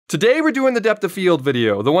Today we're doing the depth of field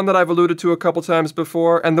video, the one that I've alluded to a couple times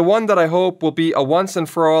before, and the one that I hope will be a once and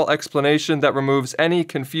for all explanation that removes any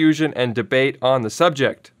confusion and debate on the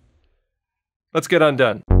subject. Let's get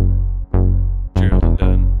undone.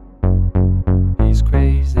 He's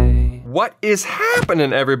crazy. What is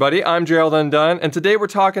happening, everybody? I'm Gerald Undone, and today we're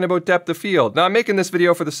talking about depth of field. Now, I'm making this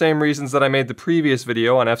video for the same reasons that I made the previous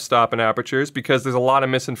video on f-stop and apertures, because there's a lot of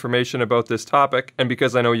misinformation about this topic, and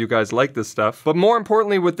because I know you guys like this stuff. But more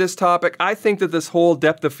importantly with this topic, I think that this whole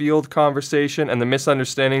depth of field conversation and the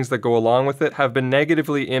misunderstandings that go along with it have been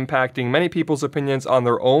negatively impacting many people's opinions on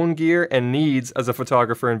their own gear and needs as a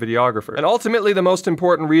photographer and videographer. And ultimately, the most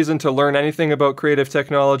important reason to learn anything about creative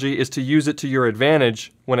technology is to use it to your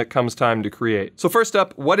advantage when it comes time to create. So first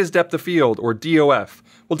up, what is depth of field, or DoF?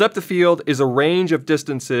 Well, depth of field is a range of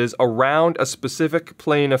distances around a specific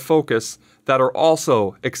plane of focus that are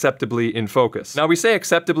also acceptably in focus. Now, we say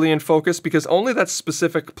acceptably in focus because only that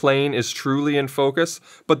specific plane is truly in focus,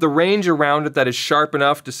 but the range around it that is sharp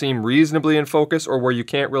enough to seem reasonably in focus, or where you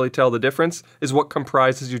can't really tell the difference, is what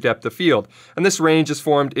comprises your depth of field. And this range is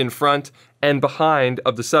formed in front and behind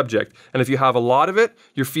of the subject. And if you have a lot of it,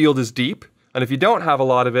 your field is deep. And if you don't have a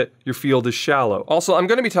lot of it, your field is shallow. Also, I'm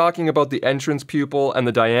going to be talking about the entrance pupil and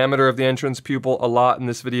the diameter of the entrance pupil a lot in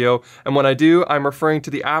this video, and when I do, I'm referring to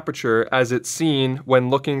the aperture as it's seen when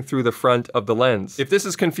looking through the front of the lens. If this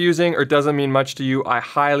is confusing or doesn't mean much to you, I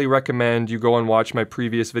highly recommend you go and watch my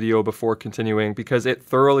previous video before continuing, because it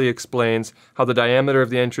thoroughly explains how the diameter of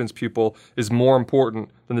the entrance pupil is more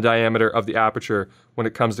important than the diameter of the aperture when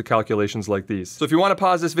it comes to calculations like these. So if you want to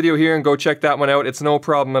pause this video here and go check that one out, it's no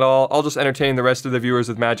problem at all. I'll just entertain the rest of the viewers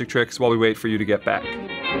with magic tricks while we wait for you to get back.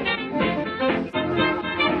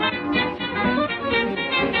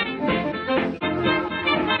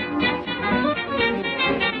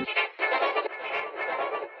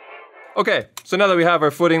 Okay, so now that we have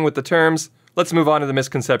our footing with the terms, let's move on to the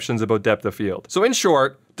misconceptions about depth of field. So in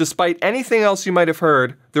short, despite anything else you might have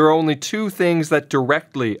heard, there are only two things that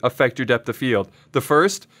directly affect your depth of field. The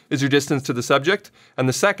first is your distance to the subject, and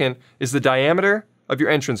the second is the diameter of your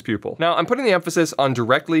entrance pupil. Now, I'm putting the emphasis on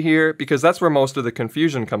directly here because that's where most of the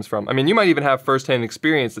confusion comes from. I mean, you might even have first-hand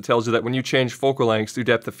experience that tells you that when you change focal lengths, your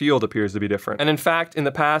depth of field appears to be different. And in fact, in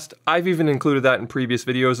the past, I've even included that in previous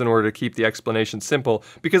videos in order to keep the explanation simple,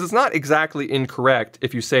 because it's not exactly incorrect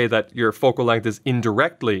if you say that your focal length is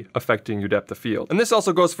indirectly affecting your depth of field. And this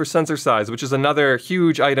also goes for sensor size, which is another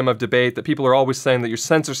huge item of debate that people are always saying that your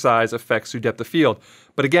sensor size affects your depth of field.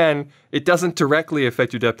 But again, it doesn't directly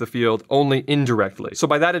affect your depth of field, only indirectly. So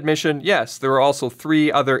by that admission, yes, there are also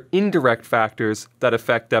three other indirect factors that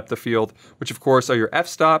affect depth of field, which of course are your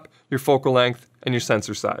f-stop, your focal length, and your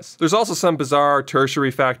sensor size. There's also some bizarre tertiary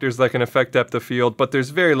factors that can affect depth of field, but there's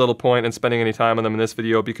very little point in spending any time on them in this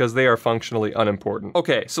video because they are functionally unimportant.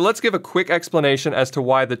 Okay, so let's give a quick explanation as to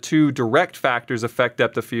why the two direct factors affect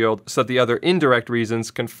depth of field so that the other indirect reasons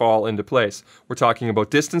can fall into place. We're talking about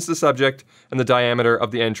distance to subject and the diameter of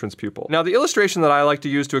the entrance pupil. Now, the illustration that I like to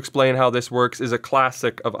use to explain how this works is a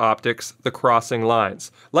classic of optics, the crossing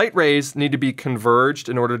lines. Light rays need to be converged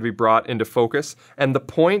in order to be brought into focus, and the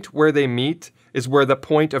point where they meet is where the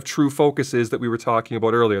point of true focus is that we were talking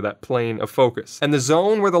about earlier, that plane of focus. And the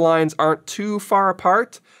zone where the lines aren't too far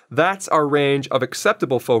apart, that's our range of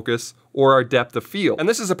acceptable focus, or our depth of field. And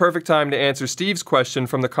this is a perfect time to answer Steve's question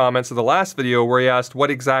from the comments of the last video where he asked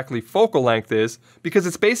what exactly focal length is, because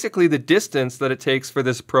it's basically the distance that it takes for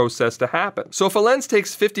this process to happen. So if a lens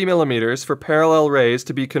takes 50 millimeters for parallel rays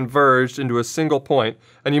to be converged into a single point,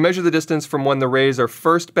 and you measure the distance from when the rays are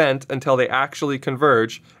first bent until they actually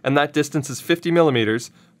converge, and that distance is 50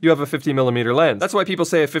 millimeters, you have a 50 millimeter lens. That's why people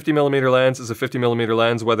say a 50 millimeter lens is a 50 millimeter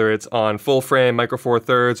lens, whether it's on full frame, micro four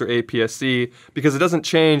thirds, or APS-C, because it doesn't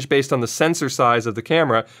change based on the sensor size of the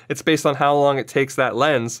camera, it's based on how long it takes that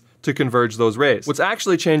lens to converge those rays. What's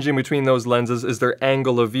actually changing between those lenses is their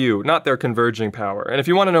angle of view, not their converging power. And if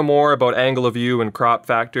you want to know more about angle of view and crop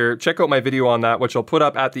factor, check out my video on that, which I'll put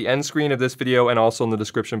up at the end screen of this video and also in the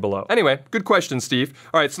description below. Anyway, good question, Steve.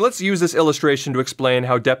 All right, so let's use this illustration to explain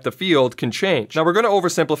how depth of field can change. Now, we're going to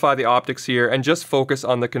oversimplify the optics here and just focus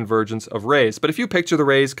on the convergence of rays. But if you picture the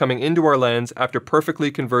rays coming into our lens after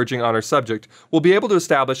perfectly converging on our subject, we'll be able to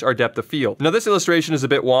establish our depth of field. Now, this illustration is a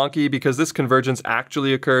bit wonky because this convergence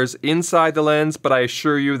actually occurs inside the lens, but I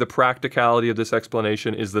assure you the practicality of this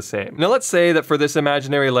explanation is the same. Now let's say that for this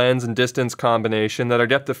imaginary lens and distance combination that our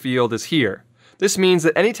depth of field is here. This means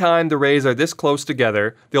that anytime the rays are this close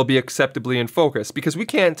together, they'll be acceptably in focus, because we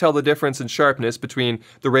can't tell the difference in sharpness between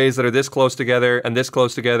the rays that are this close together and this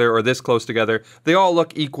close together or this close together. They all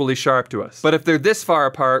look equally sharp to us. But if they're this far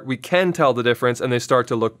apart, we can tell the difference and they start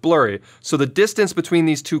to look blurry. So the distance between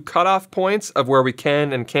these two cutoff points of where we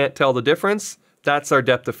can and can't tell the difference, that's our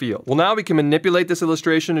depth of field. Well, now we can manipulate this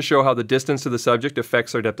illustration to show how the distance to the subject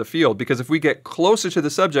affects our depth of field, because if we get closer to the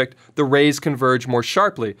subject, the rays converge more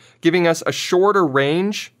sharply, giving us a shorter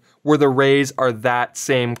range where the rays are that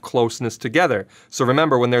same closeness together. So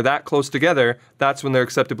remember, when they're that close together, that's when they're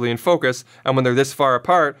acceptably in focus, and when they're this far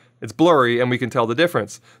apart, it's blurry and we can tell the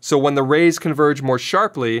difference. So when the rays converge more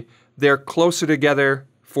sharply, they're closer together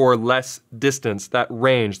for less distance. That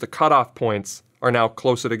range, the cutoff points, are now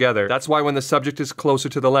closer together. That's why when the subject is closer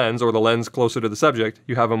to the lens, or the lens closer to the subject,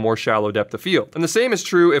 you have a more shallow depth of field. And the same is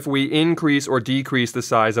true if we increase or decrease the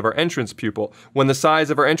size of our entrance pupil. When the size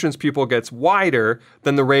of our entrance pupil gets wider,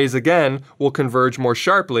 then the rays again will converge more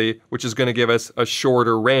sharply, which is going to give us a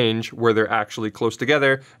shorter range where they're actually close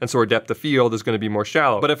together, and so our depth of field is going to be more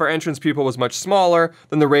shallow. But if our entrance pupil was much smaller,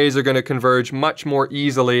 then the rays are going to converge much more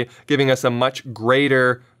easily, giving us a much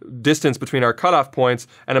greater distance between our cutoff points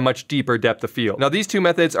and a much deeper depth of field. Now, these two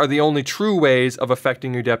methods are the only true ways of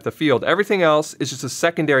affecting your depth of field. Everything else is just a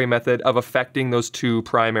secondary method of affecting those two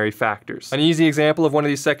primary factors. An easy example of one of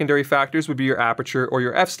these secondary factors would be your aperture or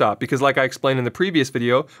your f-stop, because like I explained in the previous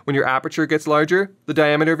video, when your aperture gets larger, the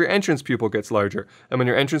diameter of your entrance pupil gets larger. And when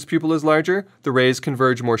your entrance pupil is larger, the rays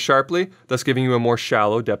converge more sharply, thus giving you a more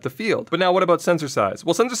shallow depth of field. But now what about sensor size?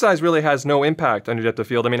 Well, sensor size really has no impact on your depth of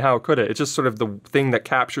field. I mean, how could it? It's just sort of the thing that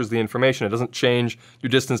captures the information. It doesn't change your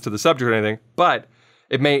distance to the subject or anything, but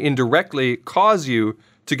it may indirectly cause you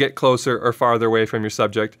to get closer or farther away from your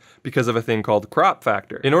subject because of a thing called crop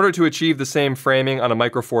factor. In order to achieve the same framing on a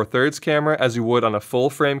micro four thirds camera as you would on a full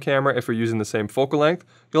frame camera if you're using the same focal length,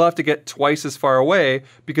 you'll have to get twice as far away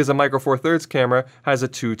because a micro four thirds camera has a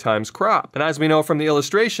 2x crop. And as we know from the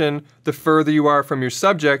illustration, the further you are from your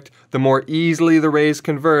subject, the more easily the rays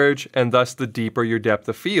converge, and thus the deeper your depth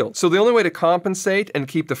of field. So the only way to compensate and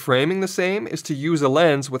keep the framing the same is to use a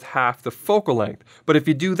lens with half the focal length. But if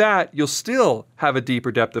you do that, you'll still have a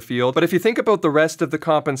deeper depth of field. But if you think about the rest of the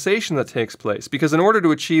compensation that takes place, because in order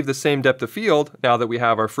to achieve the same depth of field, now that we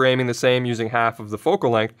have our framing the same using half of the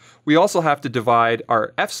focal length, we also have to divide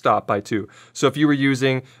our f-stop by 2. So if you were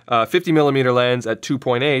using a 50mm lens at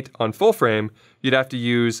 2.8 on full frame, you'd have to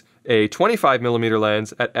use a 25mm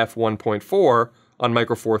lens at f1.4 on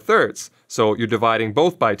micro four thirds. So you're dividing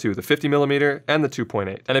both by 2, the 50mm and the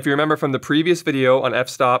 2.8. And if you remember from the previous video on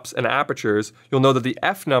f-stops and apertures, you'll know that the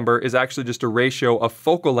f number is actually just a ratio of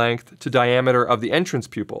focal length to diameter of the entrance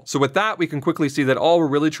pupil. So with that, we can quickly see that all we're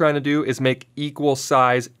really trying to do is make equal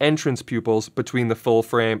size entrance pupils between the full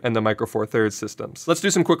frame and the micro four thirds systems. Let's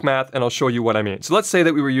do some quick math and I'll show you what I mean. So let's say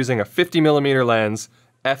that we were using a 50mm lens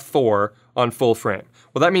f4 on full frame.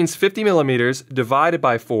 Well, that means 50mm divided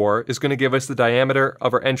by 4 is going to give us the diameter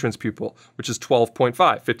of our entrance pupil, which is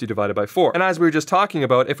 12.5, 50 divided by 4. And as we were just talking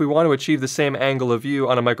about, if we want to achieve the same angle of view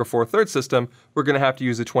on a micro four thirds system, we're going to have to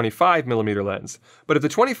use a 25mm lens. But if the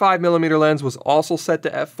 25mm lens was also set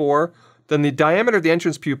to f4, then the diameter of the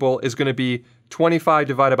entrance pupil is going to be 25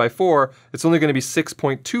 divided by 4. It's only going to be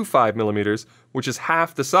 6.25mm, which is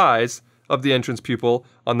half the size of the entrance pupil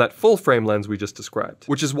on that full frame lens we just described.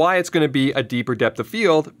 Which is why it's going to be a deeper depth of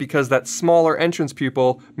field, because that smaller entrance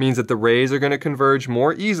pupil means that the rays are going to converge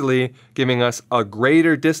more easily, giving us a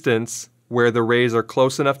greater distance where the rays are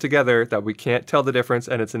close enough together that we can't tell the difference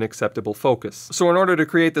and it's an acceptable focus. So in order to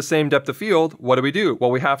create the same depth of field, what do?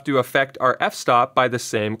 Well, we have to affect our f-stop by the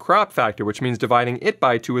same crop factor, which means dividing it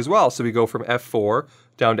by 2 as well. So we go from f4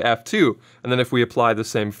 down to f2. And then if we apply the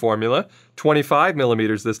same formula,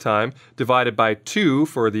 25mm this time, divided by 2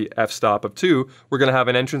 for the f-stop of 2, we're going to have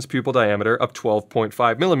an entrance pupil diameter of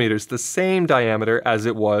 12.5mm, the same diameter as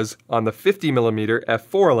it was on the 50mm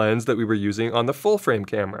f4 lens that we were using on the full frame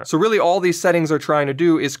camera. So really all these settings are trying to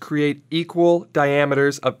do is create equal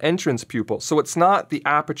diameters of entrance pupils. So it's not the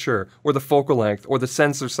aperture or the focal length or the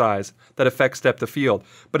sensor size that affects depth of field,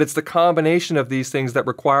 but it's the combination of these things that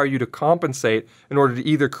require you to compensate in order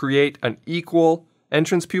to either create an equal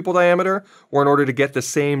entrance pupil diameter or in order to get the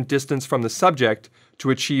same distance from the subject to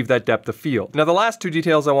achieve that depth of field. Now, the last two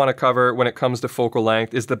details I want to cover when it comes to focal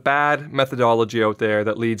length is the bad methodology out there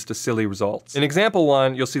that leads to silly results. In example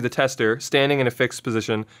 1, you'll see the tester standing in a fixed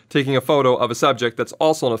position, taking a photo of a subject that's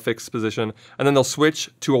also in a fixed position, and then they'll switch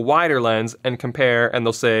to a wider lens and compare, and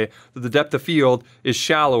they'll say that the depth of field is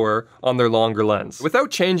shallower on their longer lens. Without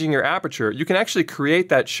changing your aperture, you can actually create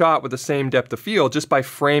that shot with the same depth of field just by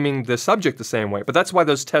framing the subject the same way. But that's why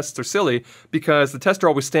those tests are silly, because the tester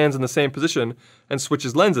always stands in the same position and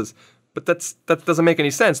switches lenses. But that doesn't make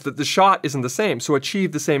any sense. That the shot isn't the same. So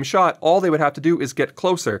achieve the same shot, all they would have to do is get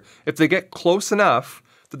closer. If they get close enough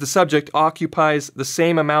that the subject occupies the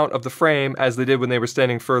same amount of the frame as they did when they were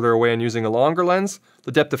standing further away and using a longer lens,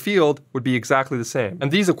 the depth of field would be exactly the same.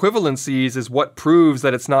 And these equivalencies is what proves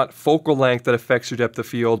that it's not focal length that affects your depth of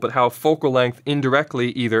field, but how focal length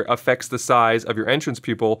indirectly either affects the size of your entrance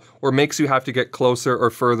pupil or makes you have to get closer or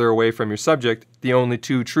further away from your subject, the only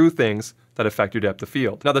two true things that affect your depth of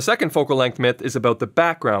field. Now, the second focal length myth is about the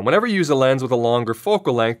background. Whenever you use a lens with a longer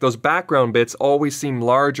focal length, those background bits always seem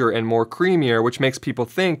larger and more creamier, which makes people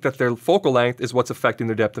think that their focal length is what's affecting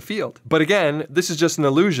their depth of field. But again, this is just an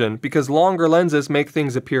illusion because longer lenses make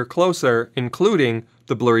things appear closer, including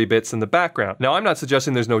the blurry bits in the background. Now, I'm not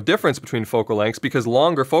suggesting there's no difference between focal lengths because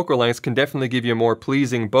longer focal lengths can definitely give you a more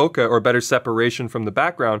pleasing bokeh or better separation from the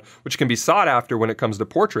background, which can be sought after when it comes to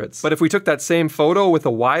portraits. But if we took that same photo with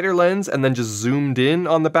a wider lens and then just zoomed in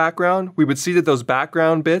on the background, we would see that those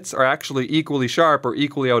background bits are actually equally sharp or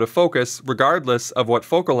equally out of focus, regardless of what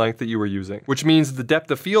focal length that you were using, which means the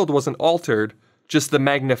depth of field wasn't altered, just the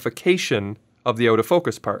magnification of the out of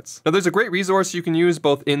focus parts. Now, there's a great resource you can use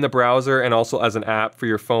both in the browser and also as an app for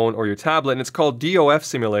your phone or your tablet, and it's called DoF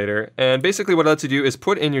Simulator. And basically what it lets you do is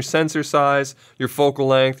put in your sensor size, your focal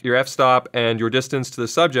length, your f-stop, and your distance to the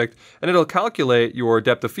subject, and it'll calculate your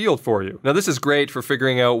depth of field for you. Now, this is great for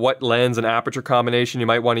figuring out what lens and aperture combination you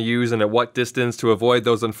might want to use and at what distance to avoid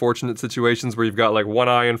those unfortunate situations where you've got like one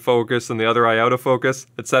eye in focus and the other eye out of focus,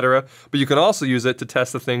 etc. But you can also use it to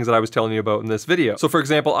test the things that I was telling you about in this video. So for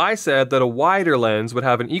example, I said that a wider lens would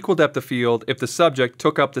have an equal depth of field if the subject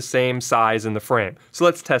took up the same size in the frame. So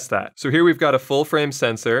let's test that. So here we've got a full frame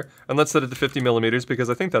sensor, and let's set it to 50 millimeters because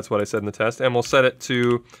I think that's what I said in the test, and we'll set it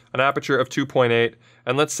to an aperture of 2.8,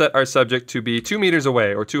 and let's set our subject to be 2 meters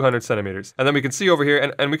away, or 200 centimeters. And then we can see over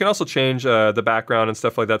here, and we can also change the background and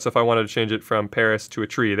stuff like that, so if I wanted to change it from Paris to a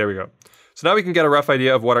tree, there we go. So now we can get a rough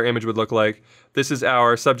idea of what our image would look like. This is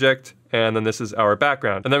our subject, and then this is our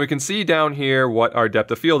background. And then we can see down here what our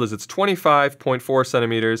depth of field is. It's 25.4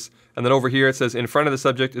 centimeters, and then over here it says in front of the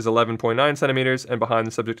subject is 11.9 centimeters, and behind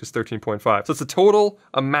the subject is 13.5. So it's the total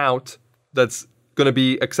amount that's going to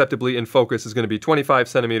be acceptably in focus is going to be 25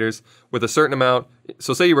 centimeters with a certain amount.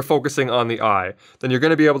 So say you were focusing on the eye, then you're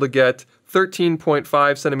going to be able to get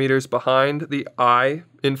 13.5 centimeters behind the eye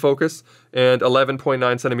in focus and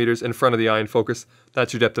 11.9 centimeters in front of the eye in focus.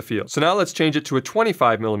 That's your depth of field. So now let's change it to a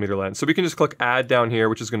 25 millimeter lens. So we can just click add down here,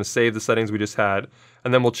 which is going to save the settings we just had,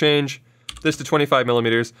 and then we'll change this to 25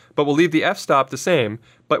 millimeters, but we'll leave the f-stop the same,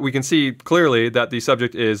 but we can see clearly that the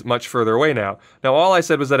subject is much further away now. Now, all I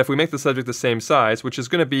said was that if we make the subject the same size, which is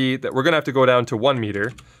going to be that we're going to have to go down to 1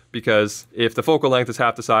 meter, because if the focal length is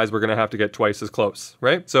half the size, we're going to have to get twice as close,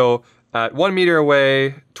 right? So at 1 meter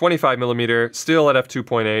away, 25 millimeter, still at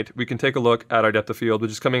f2.8, we can take a look at our depth of field,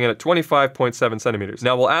 which is coming in at 25.7 centimeters.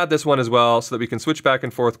 Now we'll add this one as well so that we can switch back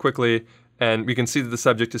and forth quickly, and we can see that the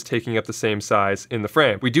subject is taking up the same size in the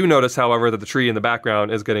frame. We do notice, however, that the tree in the background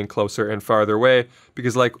is getting closer and farther away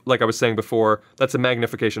because like I was saying before, that's a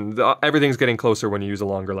magnification. Everything's getting closer when you use a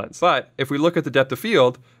longer lens. But if we look at the depth of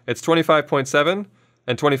field, it's 25.7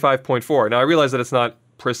 and 25.4. Now I realize that it's not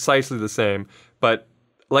precisely the same, but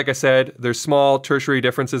like I said, there's small tertiary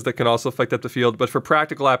differences that can also affect depth of field, but for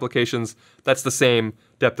practical applications, that's the same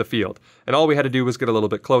depth of field. And all we had to do was get a little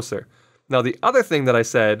bit closer. Now, the other thing that I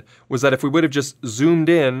said was that if we would have just zoomed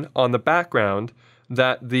in on the background,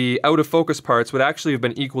 that the out of focus parts would actually have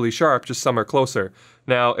been equally sharp, just some are closer.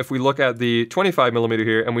 Now, if we look at the 25 millimeter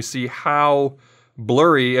here and we see how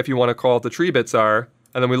blurry, if you want to call it, the tree bits are,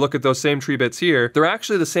 and then we look at those same tree bits here, they're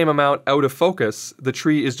actually the same amount out of focus. The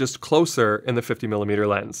tree is just closer in the 50 millimeter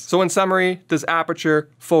lens. So in summary, does aperture,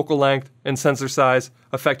 focal length, and sensor size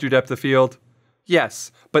affect your depth of field?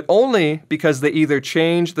 Yes, but only because they either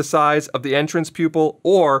change the size of the entrance pupil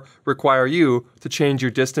or require you to change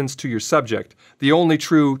your distance to your subject. The only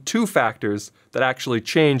true two factors that actually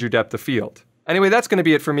change your depth of field. Anyway, that's going to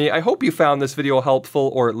be it for me. I hope you found this video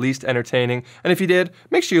helpful or at least entertaining. And if you did,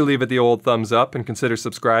 make sure you leave it the old thumbs up and consider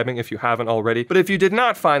subscribing if you haven't already. But if you did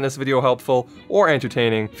not find this video helpful or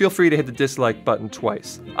entertaining, feel free to hit the dislike button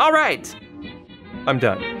twice. All right, I'm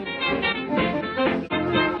done.